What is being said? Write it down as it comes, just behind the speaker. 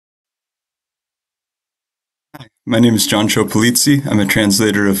My name is Jon Cho-Polizzi. I'm a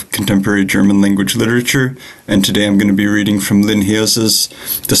translator of contemporary German language literature, and today I'm going to be reading from Lin Hierse's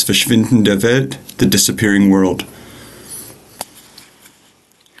Das Verschwinden der Welt, The Disappearing World.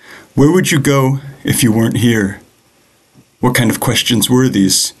 Where would you go if you weren't here? What kind of questions were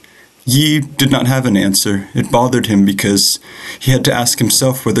these? Yi did not have an answer. It bothered him because he had to ask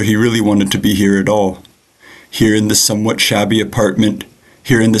himself whether he really wanted to be here at all. Here in this somewhat shabby apartment,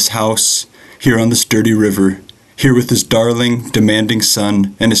 here in this house, here on this dirty river, here with his darling, demanding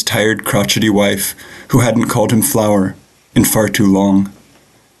son and his tired, crotchety wife, who hadn't called him flower in far too long.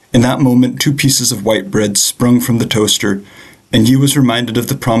 In that moment, 2 pieces of white bread sprung from the toaster, and Yi was reminded of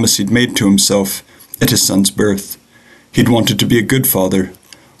the promise he'd made to himself at his son's birth. He'd wanted to be a good father,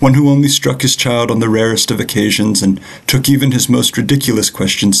 one who only struck his child on the rarest of occasions and took even his most ridiculous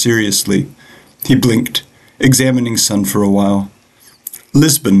questions seriously. He blinked, examining son for a while.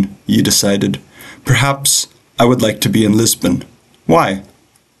 Lisbon, Yi decided. Perhaps I would like to be in Lisbon. Why?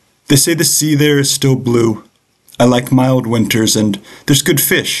 They say the sea there is still blue. I like mild winters, and there's good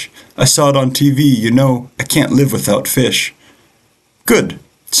fish. I saw it on TV, you know, I can't live without fish. Good,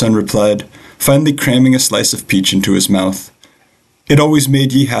 son replied, finally cramming a slice of peach into his mouth. It always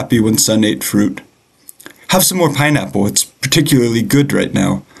made Yi happy when son ate fruit. Have some more pineapple, it's particularly good right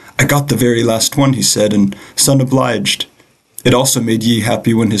now. I got the very last one, he said, and son obliged. It also made Yi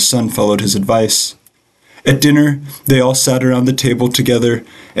happy when his son followed his advice. At dinner, they all sat around the table together,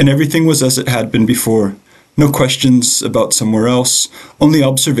 and everything was as it had been before. No questions about somewhere else, only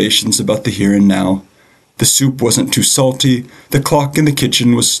observations about the here and now. The soup wasn't too salty, the clock in the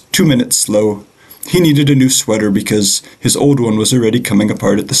kitchen was 2 minutes slow. He needed a new sweater because his old one was already coming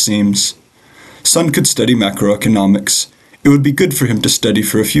apart at the seams. Son could study macroeconomics. It would be good for him to study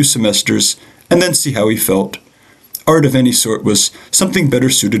for a few semesters, and then see how he felt. Art of any sort was something better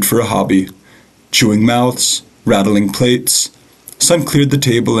suited for a hobby. Chewing mouths, rattling plates. Son cleared the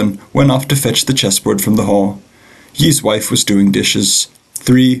table and went off to fetch the chessboard from the hall. Yi's wife was doing dishes.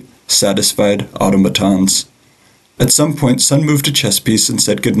 3 satisfied automatons. At some point, son moved a chess piece and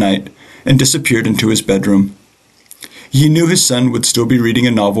said goodnight, and disappeared into his bedroom. Yi knew his son would still be reading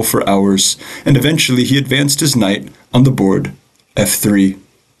a novel for hours, and eventually he advanced his knight on the board, f3.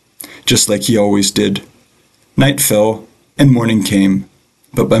 Just like he always did. Night fell, and morning came,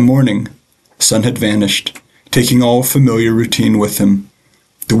 but by morning, son had vanished, taking all familiar routine with him.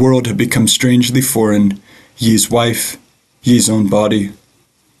 The world had become strangely foreign, Yi's wife, Yi's own body.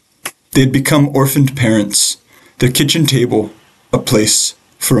 They had become orphaned parents, their kitchen table, a place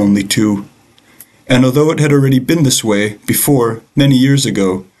for only 2. And although it had already been this way before, many years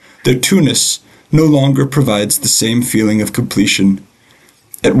ago, their 2-ness no longer provides the same feeling of completion.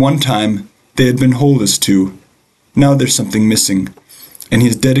 At one time, they had been whole as 2. Now there's something missing, and he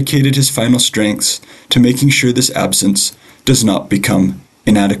has dedicated his final strengths to making sure this absence does not become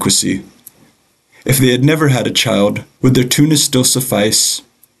inadequacy. If they had never had a child, would their 2-ness still suffice?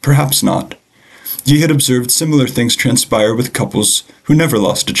 Perhaps not. Yi had observed similar things transpire with couples who never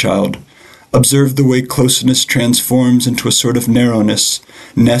lost a child. Observed the way closeness transforms into a sort of narrowness,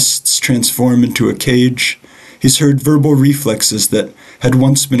 nests transform into a cage. He's heard verbal reflexes that had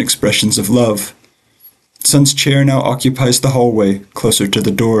once been expressions of love. Son's chair now occupies the hallway, closer to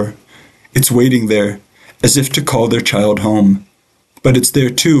the door. It's waiting there, as if to call their child home. But it's there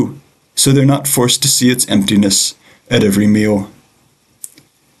too, so they're not forced to see its emptiness at every meal.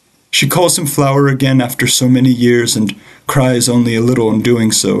 She calls him flower again after so many years and cries only a little in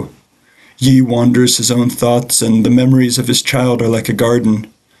doing so. Yi wanders his own thoughts, and the memories of his child are like a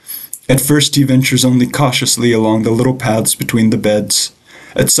garden. At first he ventures only cautiously along the little paths between the beds.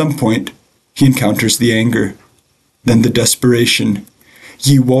 At some point, he encounters the anger, then the desperation.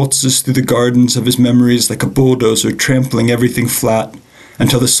 Yi waltzes through the gardens of his memories like a bulldozer, trampling everything flat,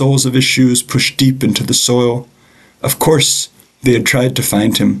 until the soles of his shoes push deep into the soil. Of course, they had tried to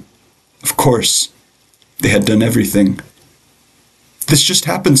find him. Of course, they had done everything. This just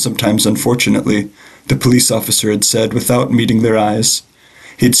happens sometimes, unfortunately, the police officer had said without meeting their eyes.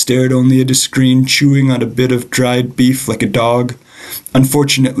 He'd stared only at his screen, chewing on a bit of dried beef like a dog.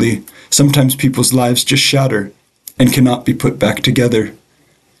 Unfortunately, sometimes people's lives just shatter and cannot be put back together.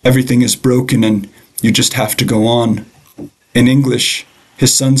 Everything is broken and you just have to go on. In English,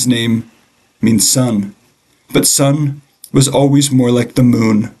 his son's name means sun, but sun was always more like the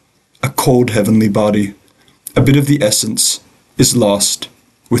moon, a cold heavenly body. A bit of the essence is lost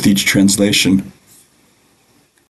with each translation.